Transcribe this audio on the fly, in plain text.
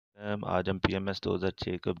आज हम PMS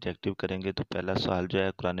 2006 के ऑब्जेक्टिव करेंगे। तो पहला सवाल जो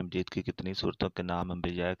है, कुरान मजीद की कितनी सूरतों के नाम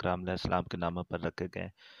अंबिया कराम अलैहिस्सलाम के नामों पर रखे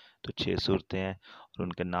गए? तो 6 सूरतें हैं और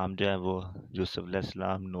उनके नाम जो है वो यूसुफ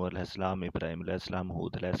अलैहिस्सलाम, नूह अलैहिस्सलाम, इब्राहीम अलैहिस्सलाम,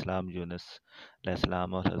 हूद अलैहिस्सलाम, यूनुस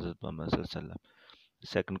अलैहिस्सलाम और हज़रत मोहम्मद सल्लल्लाहु अलैहि वसल्लम।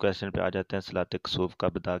 सेकंड क्वेश्चन पे आ जाते हैं। सलात कसूफ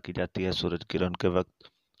कब अदा की जाती है? सूरज गिरन के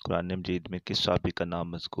वक्त। कुरान मजीद में किस सहाबी का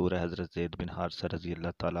नाम मज़कूर है? हज़रत ज़ैद बिन हारिसा रज़ी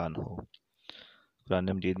अल्लाह तआला अन्हु। कुरान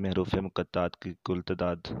मजीद में हरूफ मुक़त्तात की कुल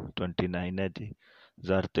तादाद 29 है जी।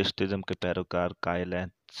 ज़रतुश्तिज़्म के पैरोकार कायल हैं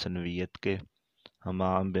सनवियत के।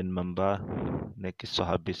 हमाम बिन मंबा ने किस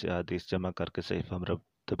सहाबी से हदीस जमा करके सहीफ़ा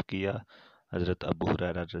मरतब किया? हज़रत अबू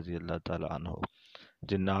हुरैरा रज़ी अल्लाह तआला अन्हु।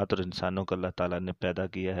 जिन्नात और इंसानों को अल्लाह ताला ने पैदा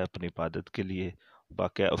किया है अपनी इबादत के लिए।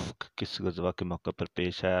 वाक़या उफ़्क़ किस गज़वा के मौके पर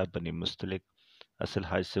पेश आया? बनी मुस्तलिक। असल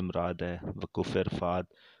हज से मुराद है वक़ूफ़ अरफ़ात।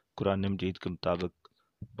 कुरान मजीद के मुताबिक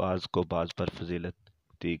बाज़ को बाज़ पर फजीलत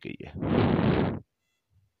दी गई है।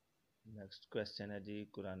 नेक्स्ट क्वेश्चन है जी।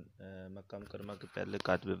 कुरान मक्का मुकरमा के पहले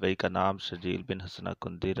कातिब वही का नाम शजील बिन हसना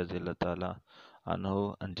कुंदी रज़ी अल्लाह तआला अन्हु।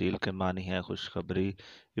 अंजील के मानी है खुशखबरी।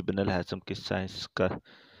 इब्न अल हैसम किस साइंस का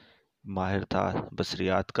माहिर था?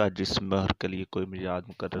 बसरियात का। जिस महर के लिए कोई मियाद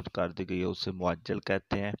मुकर्रर कर दी गई है उसे मुअज्जल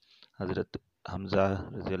कहते हैं। हज़रत हमज़ा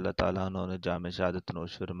रज़ी अल्लाह तआला अन्हु ने जाम शहादत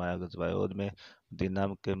नोश फरमाया ग़ज़वा उहद में। मदीना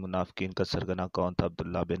के मुनाफिकीन का सरगना कौन था?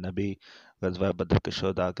 अब्दुल्लाह बिन नबी। ग़ज़वा बदर के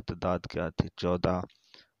शुहदा की तादाद क्या थी? 14।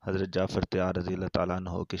 हज़रत जाफ़र तैयार रज़ी अल्लाह तआला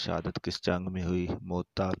अन्हु की शहादत किस जंग में हुई?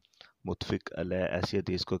 मोता। मुत्तफ़िक़ अलैह ऐसी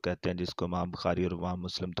हदीस को कहते हैं जिसको इमाम बुखारी और इमाम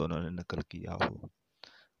मुस्लिम दोनों ने नकल किया हो।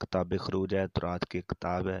 किताब खरूज है तौरात की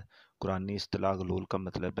किताब है। कुरानी इस्तिलाह गलूल का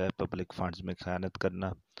मतलब है पब्लिक फंड्स में खयानत करना।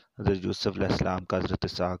 हज़रत यूसुफ अलैहिस्सलाम का हज़रत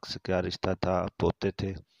इसहाक़ से क्या रिश्ता था? पोते थे।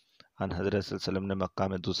 हज़रत सल्लल्लाहु अलैहि वसल्लम ने मक्का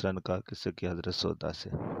में दूसरा निकाह किससे किया? हज़रत सौदा से।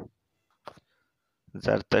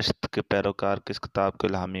 ज़रतश्त के पैरोकार किस किताब को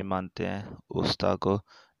इल्हामी मानते हैं? उस्ता को।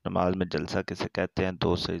 नमाज में जलसा किसे कहते हैं?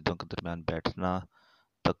 2 सजदों के दरमियान बैठना।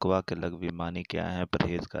 तकवा के लग़वी मानी क्या है?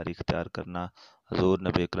 परहेज़गारी इख्तियार करना। हुज़ूर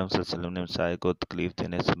नबी अकरम सल्लल्लाहु अलैहि वसल्लम ने हमसाये को तकलीफ़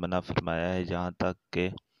देने से मना फरमाया है, यहाँ तक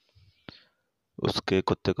कि उसके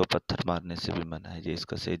कुत्ते को पत्थर मारने से भी मना है। ये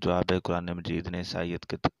इसका सही जवाब है। कुरान मजीद ने इस आयत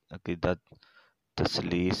के अक़ीदा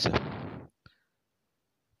तसलीस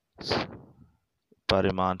पर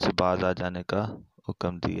ईमान से बाज आ जाने का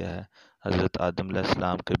हुक्म दिया है। हज़रत आदम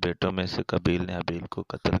अलैहिस्सलाम के बेटों में से कबील ने हबील को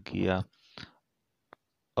कत्ल किया।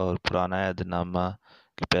 और पुराना अहदनामा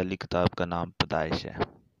की पहली किताब का नाम पैदाइश है।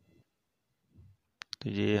 तो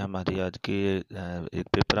ये हमारी आज की एक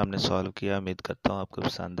पेपर हमने सॉल्व किया। उम्मीद करता हूँ आपको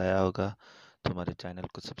पसंद आया होगा। तो हमारे चैनल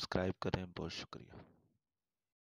को सब्सक्राइब करें। बहुत शुक्रिया।